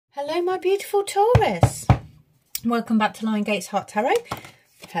Hello, my beautiful Taurus. Welcome back to Lion Gates Heart Tarot.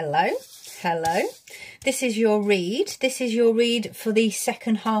 Hello, hello. This is your read. This is your read for the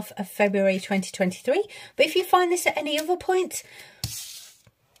second half of February 2023. But if you find this at any other point,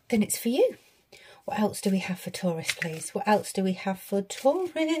 then it's for you. What else do we have for Taurus, please? What else do we have for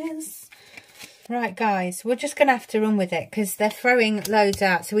Taurus? Right, guys, we're just going to have to run with it because they're throwing loads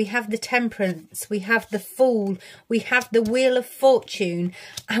out. So we have the Temperance, we have the Fool, we have the Wheel of Fortune,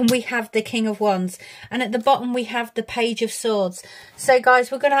 and we have the King of Wands. And at the bottom, we have the Page of Swords. So,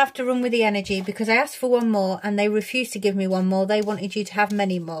 guys, we're going to have to run with the energy because I asked for one more and they refused to give me one more. They wanted you to have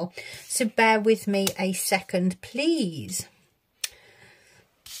many more. So bear with me a second, please.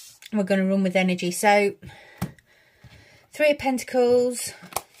 We're going to run with energy. So, Three of Pentacles...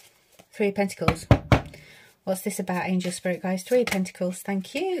 Three of Pentacles. What's this about, Angel Spirit, guys? Three of Pentacles.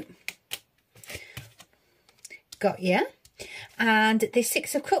 Thank you. Got ya. And the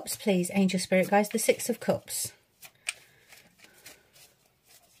Six of Cups, please, Angel Spirit, guys. The Six of Cups.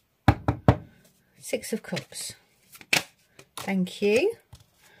 Six of Cups. Thank you.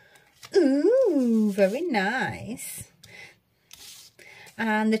 Ooh, very nice.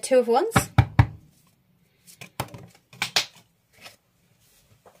 And the Two of Wands.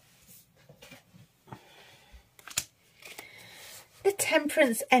 The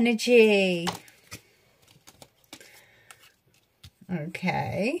Temperance energy.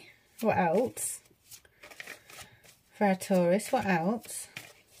 Okay. What else? For our Taurus, what else?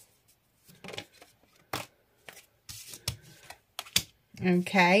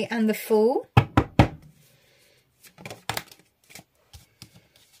 Okay, and the Fool.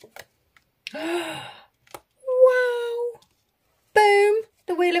 Wow. Boom.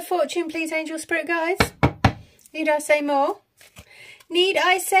 The Wheel of Fortune, please, Angel Spirit, guys. Need I say more? Need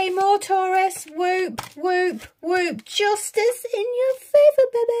I say more, Taurus? Whoop, whoop, whoop. Justice in your favour,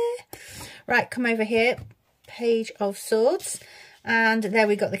 baby. Right, come over here. Page of Swords. And there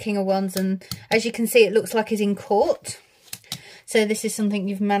we got the King of Wands. And as you can see, it looks like he's in court. So this is something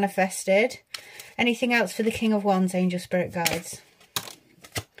you've manifested. Anything else for the King of Wands, Angel Spirit Guides?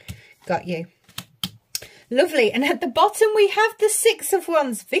 Got you. Lovely. And at the bottom, we have the Six of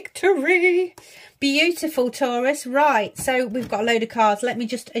Wands. Victory. Beautiful, Taurus. Right, so we've got a load of cards. Let me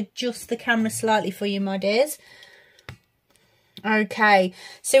just adjust the camera slightly for you, my dears. Okay,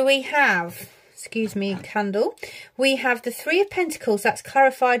 so we have, excuse me, candle. We have the Three of Pentacles, that's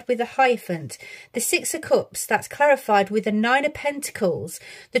clarified with a Hierophant. The Six of Cups, that's clarified with a Nine of Pentacles.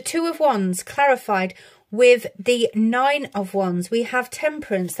 The Two of Wands, clarified with the Nine of Wands. We have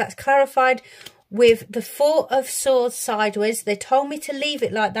Temperance, that's clarified with the Four of Swords sideways. They told me to leave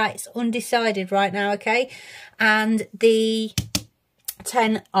it like that. It's undecided right now, okay? And the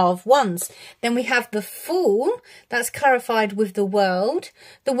Ten of Wands. Then we have the Fool. That's clarified with the World.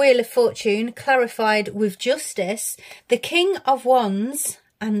 The Wheel of Fortune, clarified with Justice. The King of Wands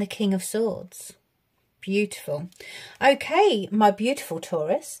and the King of Swords. Beautiful. Okay, my beautiful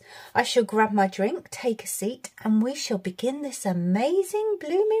Taurus, I shall grab my drink, take a seat, and we shall begin this amazing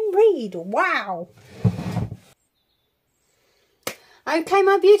blooming read. Wow. Okay,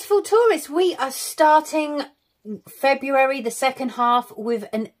 my beautiful Taurus, we are starting February, the second half, with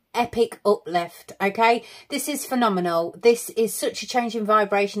an epic uplift. Okay, this is phenomenal. This is such a change in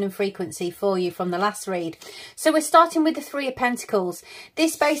vibration and frequency for you from the last read. So we're starting with the Three of Pentacles.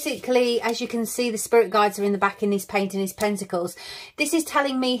 This basically, as you can see, the spirit guides are in the back in this painting, his pentacles. This is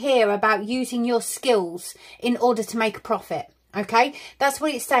telling me here about using your skills in order to make a profit. Okay, that's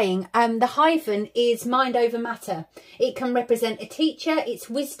what it's saying. The hyphen is mind over matter. It can represent a teacher, it's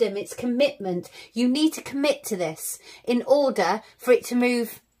wisdom, it's commitment. You need to commit to this in order for it to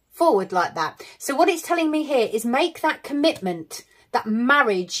move forward like that. So what it's telling me here is make that commitment, that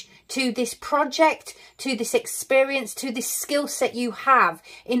marriage to this project, to this experience, to this skill set you have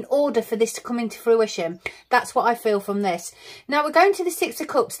in order for this to come into fruition. That's what I feel from this. Now we're going to the Six of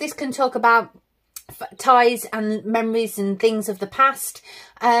Cups. This can talk about ties and memories and things of the past.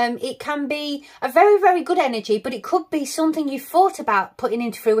 It can be a very, very good energy, but it could be something you thought about putting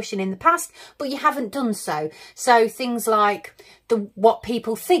into fruition in the past, but you haven't done so. So things like what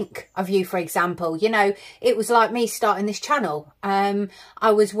people think of you, for example. You know, it was like me starting this channel.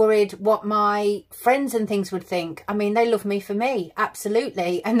 I was worried what my friends and things would think. I mean, they love me for me,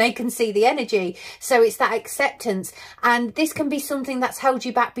 absolutely, and they can see the energy. So it's that acceptance, and this can be something that's held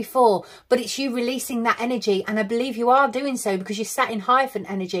you back before, but it's you releasing that energy, and I believe you are doing so because you sat in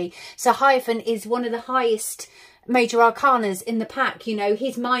Hierophant energy. So Hierophant is one of the highest major arcanas in the pack, you know,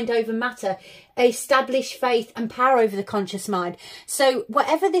 his mind over matter, established faith and power over the conscious mind. So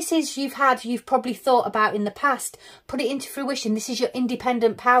whatever this is you've probably thought about in the past, put it into fruition. This is your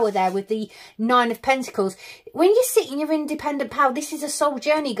independent power there with the 9 of Pentacles. When you sit in your independent power, this is a soul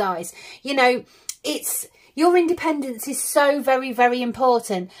journey, guys. You know, your independence is so very, very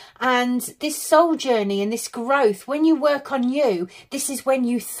important. And this soul journey and this growth, when you work on you, this is when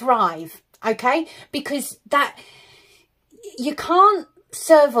you thrive. Okay, because you can't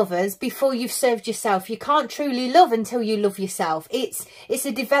serve others before you've served yourself. You can't truly love until you love yourself. It's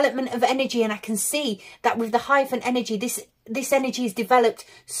a development of energy, and I can see that with the Hierophant energy, this energy is developed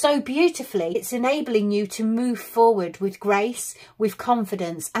so beautifully. It's enabling you to move forward with grace, with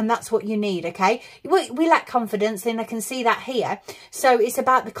confidence, and that's what you need. Okay, we lack confidence, and I can see that here. So it's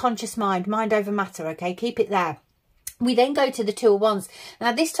about the conscious mind, mind over matter. Okay, keep it there. We then go to the 2 of Wands.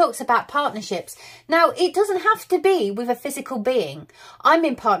 Now, this talks about partnerships. Now, it doesn't have to be with a physical being. I'm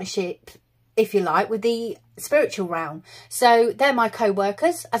in partnership, if you like, with the spiritual realm. So they're my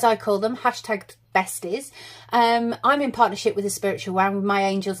co-workers, as I call them, hashtag besties. I'm in partnership with the spiritual realm, with my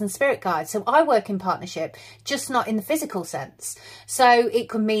angels and spirit guides. So I work in partnership, just not in the physical sense. So it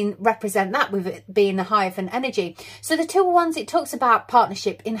could mean represent that with it being a Hierophant energy. So the 2 of Wands, it talks about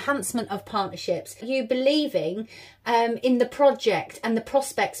partnership, enhancement of partnerships. You believing in the project and the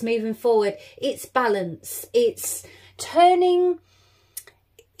prospects moving forward. It's balance. It's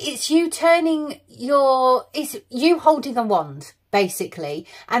you holding a wand, basically,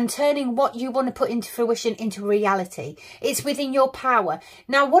 and turning what you want to put into fruition into reality. It's within your power.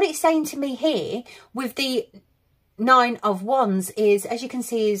 Now, what it's saying to me here with the 9 of Wands is, as you can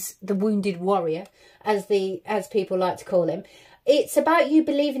see, is the wounded warrior, as people like to call him. It's about you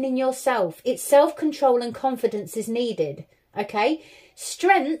believing in yourself. It's self-control and confidence is needed. Okay,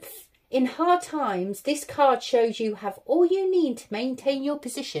 strength in hard times. This card shows you have all you need to maintain your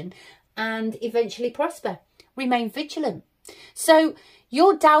position and eventually prosper. Remain vigilant. So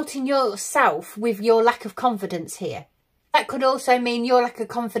you're doubting yourself with your lack of confidence here. That could also mean your lack of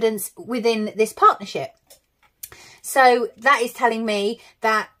confidence within this partnership. So that is telling me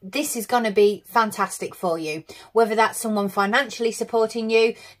that this is going to be fantastic for you. Whether that's someone financially supporting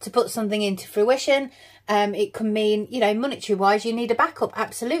you to put something into fruition. It can mean, you know, monetary wise, you need a backup.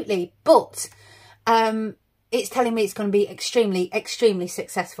 Absolutely. But it's telling me it's going to be extremely, extremely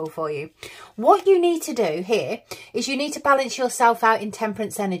successful for you. What you need to do here is you need to balance yourself out in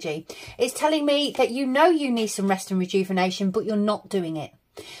temperance energy. It's telling me that you know you need some rest and rejuvenation, but you're not doing it.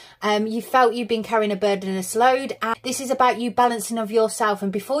 You felt you've been carrying a burdenous load, and this is about you balancing of yourself.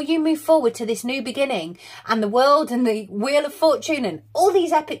 And before you move forward to this new beginning and the world and the Wheel of Fortune and all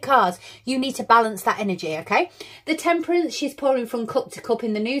these epic cards, you need to balance that energy. Okay, the Temperance, she's pouring from cup to cup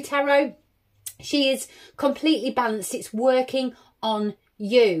in the new tarot. She is completely balanced. It's working on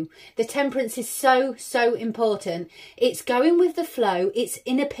you. The Temperance is so, so important. It's going with the flow. It's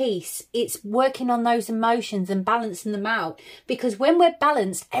inner peace. It's working on those emotions and balancing them out. Because when we're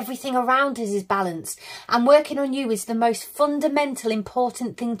balanced, everything around us is balanced. And working on you is the most fundamental,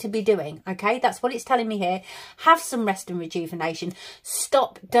 important thing to be doing. Okay, that's what it's telling me here. Have some rest and rejuvenation.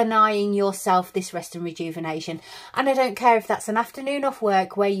 Stop denying yourself this rest and rejuvenation. And I don't care if that's an afternoon off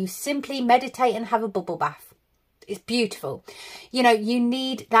work where you simply meditate and have a bubble bath. It's beautiful. You know, you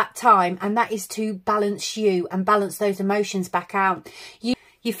need that time, and that is to balance you and balance those emotions back out. You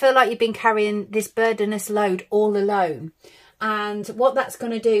feel like you've been carrying this burdenous load all alone. And what that's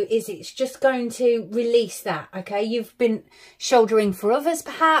going to do is it's just going to release that. Okay, you've been shouldering for others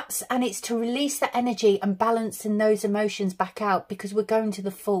perhaps, and it's to release that energy and balancing those emotions back out, because we're going to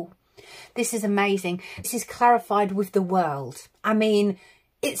the full. This is amazing. This is clarified with the world. I mean,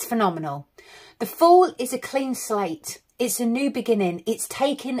 it's phenomenal. The Fool is a clean slate. It's a new beginning. It's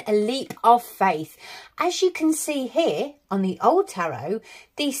taking a leap of faith. As you can see here on the old tarot,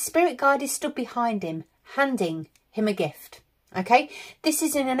 the spirit guide is stood behind him, handing him a gift. Okay, this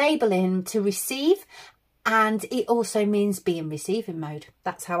is an enabling him to receive, and it also means be in receiving mode.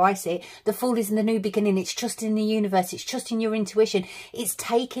 That's how I see it. The Fool is in the new beginning. It's trusting the universe. It's trusting your intuition. It's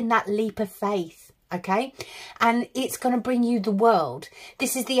taking that leap of faith. Okay, and it's going to bring you the world.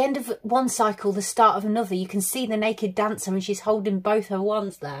 This is the end of one cycle, the start of another. You can see the naked dancer, and she's holding both her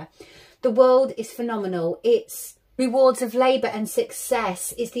wands there. The world is phenomenal. It's rewards of labour and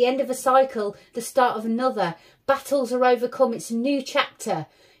success. It's the end of a cycle, the start of another. Battles are overcome. It's a new chapter.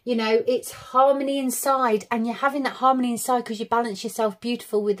 You know, it's harmony inside, and you're having that harmony inside because you balance yourself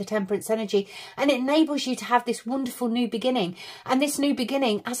beautiful with the Temperance energy, and it enables you to have this wonderful new beginning. And this new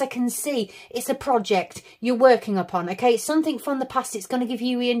beginning, as I can see, it's a project you're working upon. Okay, it's something from the past. It's going to give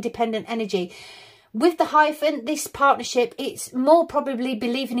you independent energy. With the Hierophant, this partnership, it's more probably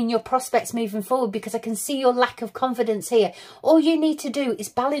believing in your prospects moving forward, because I can see your lack of confidence here. All you need to do is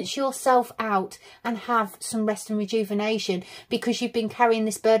balance yourself out and have some rest and rejuvenation, because you've been carrying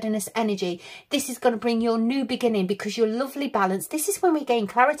this burdenous energy. This is going to bring your new beginning, because you're lovely balanced. This is when we gain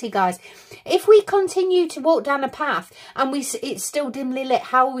clarity, guys. If we continue to walk down a path and it's still dimly lit,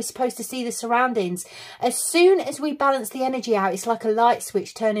 how are we supposed to see the surroundings? As soon as we balance the energy out, it's like a light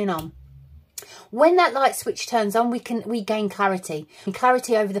switch turning on. When that light switch turns on, we gain clarity. And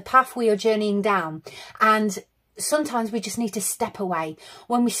clarity over the path we are journeying down. And sometimes we just need to step away.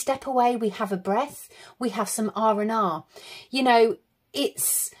 When we step away, we have a breath. We have some R&R. You know,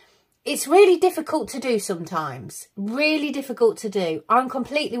 it's really difficult to do sometimes. Really difficult to do. I'm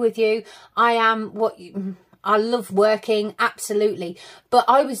completely with you. I love working, absolutely. But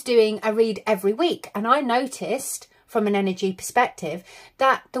I was doing a read every week, and I noticed from an energy perspective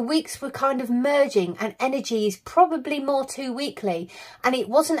that the weeks were kind of merging, and energy is probably more too weekly. And it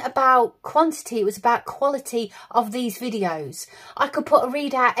wasn't about quantity, it was about quality of these videos. I could put a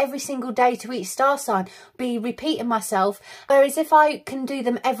read out every single day to each star sign, be repeating myself, whereas if I can do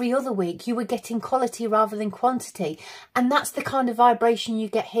them every other week, you were getting quality rather than quantity. And that's the kind of vibration you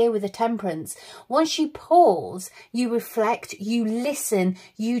get here with the Temperance. Once you pause, you reflect, you listen,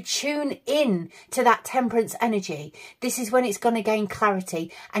 you tune in to that Temperance energy. This is when it's going to gain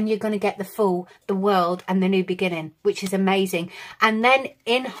clarity, and you're going to get the world and the new beginning, which is amazing. And then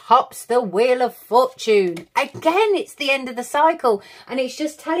in hops the Wheel of Fortune. Again, it's the end of the cycle, and it's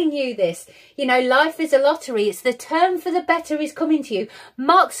just telling you this. You know, life is a lottery. It's the turn for the better is coming to you.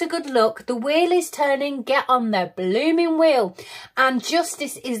 Marks of good luck. The wheel is turning. Get on the blooming wheel. And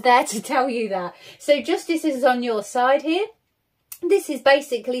justice is there to tell you that. So justice is on your side here. This is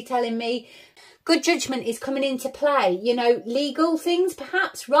basically telling me good judgment is coming into play. You know, legal things,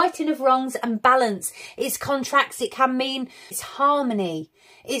 perhaps, righting of wrongs, and balance. It's contracts. It can mean it's harmony.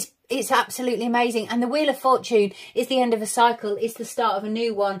 It's absolutely amazing. And the Wheel of Fortune is the end of a cycle. It's the start of a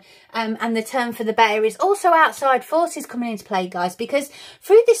new one. And the turn for the better is also outside forces coming into play, guys. Because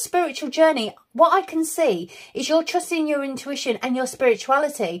through this spiritual journey, what I can see is you're trusting your intuition and your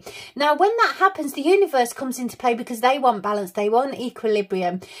spirituality. Now, when that happens, the universe comes into play, because they want balance. They want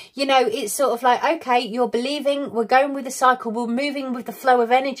equilibrium. You know, it's sort of like, okay, you're believing, we're going with the cycle, we're moving with the flow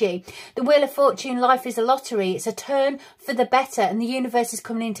of energy. The Wheel of Fortune, life is a lottery. It's a turn for the better, and the universe is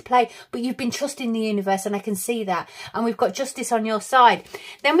coming into play. But you've been trusting the universe, and I can see that. And we've got justice on your side.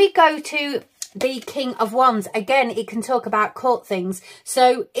 Then we go to the King of Wands. Again, it can talk about court things.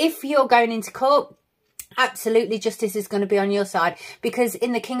 So if you're going into court, absolutely justice is going to be on your side, because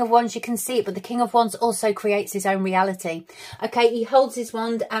in the King of Wands you can see it, but the King of Wands also creates his own reality. Okay, he holds his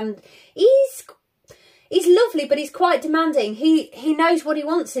wand, and he's lovely, but he's quite demanding. He knows what he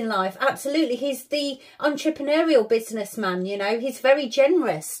wants in life. Absolutely. He's the entrepreneurial businessman, you know. He's very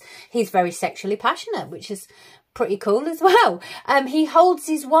generous. He's very sexually passionate, which is pretty cool as well. He holds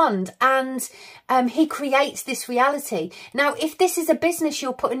his wand, and he creates this reality. Now, if this is a business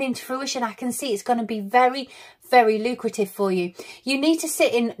you're putting into fruition, I can see it's going to be very, very lucrative for you. You need to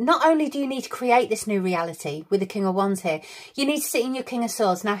sit in, not only do you need to create this new reality with the King of Wands here, you need to sit in your King of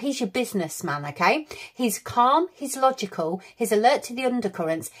Swords. Now, he's your businessman, okay? He's calm, he's logical, he's alert to the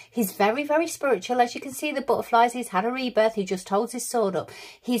undercurrents, he's very, very spiritual. As you can see, the butterflies, he's had a rebirth, he just holds his sword up.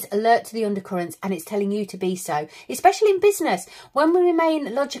 He's alert to the undercurrents, and it's telling you to be so, especially in business. When we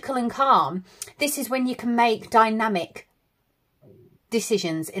remain logical and calm, this is when you can make dynamic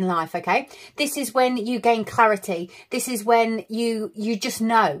decisions in life, okay? This is when you gain clarity. This is when you just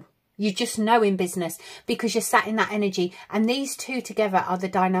know. You just know in business, because you're sat in that energy, and these two together are the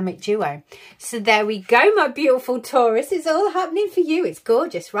dynamic duo. So there we go, my beautiful Taurus. It's all happening for you. It's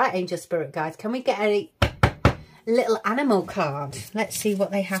gorgeous, right, Angel Spirit guys? Can we get a little animal card? Let's see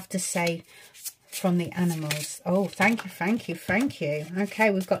what they have to say from the animals. Oh, thank you, thank you, thank you. Okay,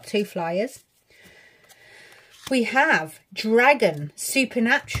 we've got two flyers. We have Dragon,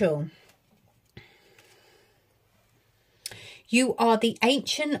 Supernatural. You are the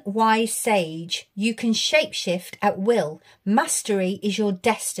ancient wise sage. You can shapeshift at will. Mastery is your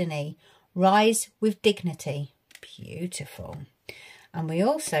destiny. Rise with dignity. Beautiful. And we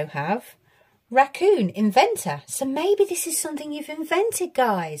also have Raccoon, Inventor. So maybe this is something you've invented,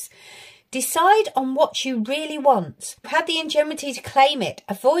 guys. Decide on what you really want. Have the ingenuity to claim it.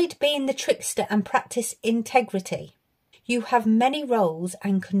 Avoid being the trickster and practice integrity. You have many roles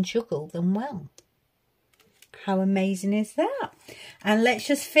and can juggle them well. How amazing is that? And let's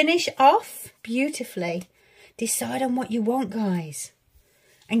just finish off beautifully. Decide on what you want, guys.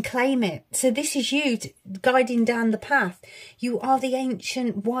 and claim it. So this is you guiding down the path. You are the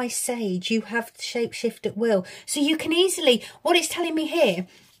ancient wise sage. You have shapeshift at will. So you can easily, what it's telling me here,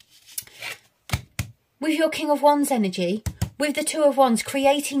 with your King of Wands energy, with the Two of Wands,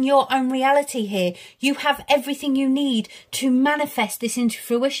 creating your own reality here, you have everything you need to manifest this into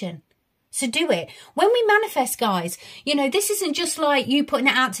fruition. So do it. When we manifest, guys, you know, this isn't just like you putting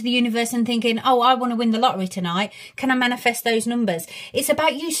it out to the universe and thinking, oh, I want to win the lottery tonight. Can I manifest those numbers? It's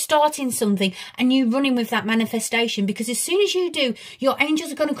about you starting something and you running with that manifestation, because as soon as you do, your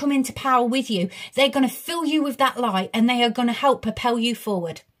angels are going to come into power with you. They're going to fill you with that light and they are going to help propel you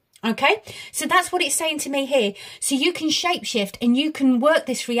forward. Okay, so that's what it's saying to me here. So you can shapeshift and you can work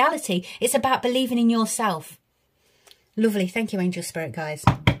this reality. It's about believing in yourself. Lovely. Thank you, Angel Spirit, guys.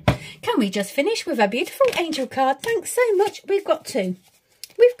 Can we just finish with a beautiful angel card? Thanks so much. We've got two.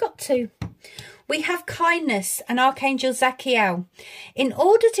 We've got two. We have kindness and Archangel Zachiel. In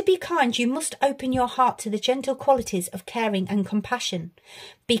order to be kind, you must open your heart to the gentle qualities of caring and compassion.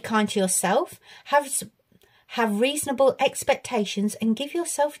 Be kind to yourself. Have reasonable expectations and give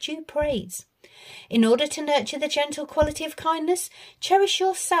yourself due praise. In order to nurture the gentle quality of kindness, cherish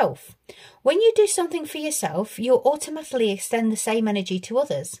yourself. When you do something for yourself, you'll automatically extend the same energy to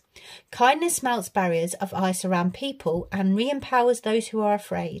others. Kindness melts barriers of ice around people and re-empowers those who are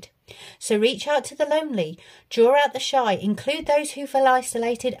afraid. So reach out to the lonely, draw out the shy, include those who feel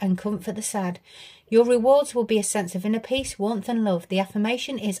isolated and comfort the sad. Your rewards will be a sense of inner peace, warmth and love. The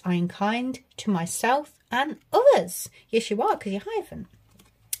affirmation is, I am kind to myself and others. Yes, you are, because you're Hierophant.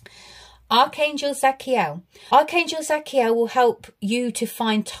 Archangel Zachiel. Archangel Zachiel will help you to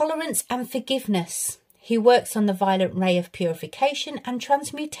find tolerance and forgiveness. He works on the violet ray of purification and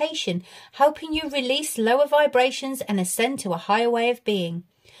transmutation, helping you release lower vibrations and ascend to a higher way of being.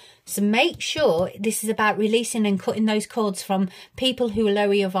 So make sure this is about releasing and cutting those cords from people who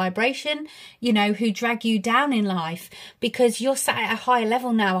lower your vibration, you know, who drag you down in life, because you're sat at a higher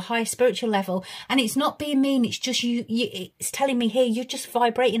level now, a higher spiritual level. And it's not being mean. It's just it's telling me here, you're just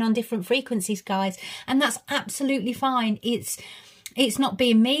vibrating on different frequencies, guys. And that's absolutely fine. It's not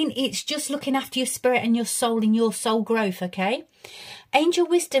being mean. It's just looking after your spirit and your soul in your soul growth. Okay. Angel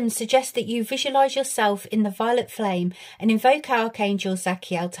wisdom suggests that you visualize yourself in the violet flame and invoke Archangel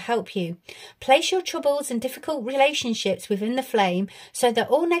Zachiel to help you. Place your troubles and difficult relationships within the flame so that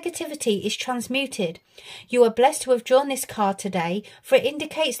all negativity is transmuted. You are blessed to have drawn this card today, for it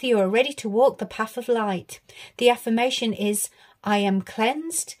indicates that you are ready to walk the path of light. The affirmation is, I am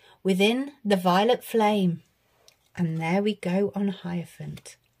cleansed within the violet flame. And there we go on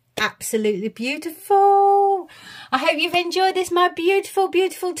Hierophant. Absolutely beautiful. I hope you've enjoyed this, my beautiful,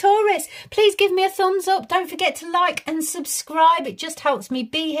 beautiful Taurus. Please give me a thumbs up. Don't forget to like and subscribe. It just helps me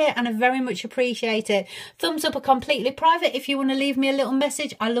be here and I very much appreciate it. Thumbs up are completely private. If you want to leave me a little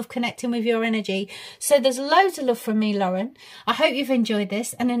message, I love connecting with your energy. So there's loads of love from me, Lauren. I hope you've enjoyed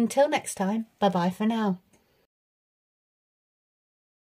this, and until next time, bye-bye for now.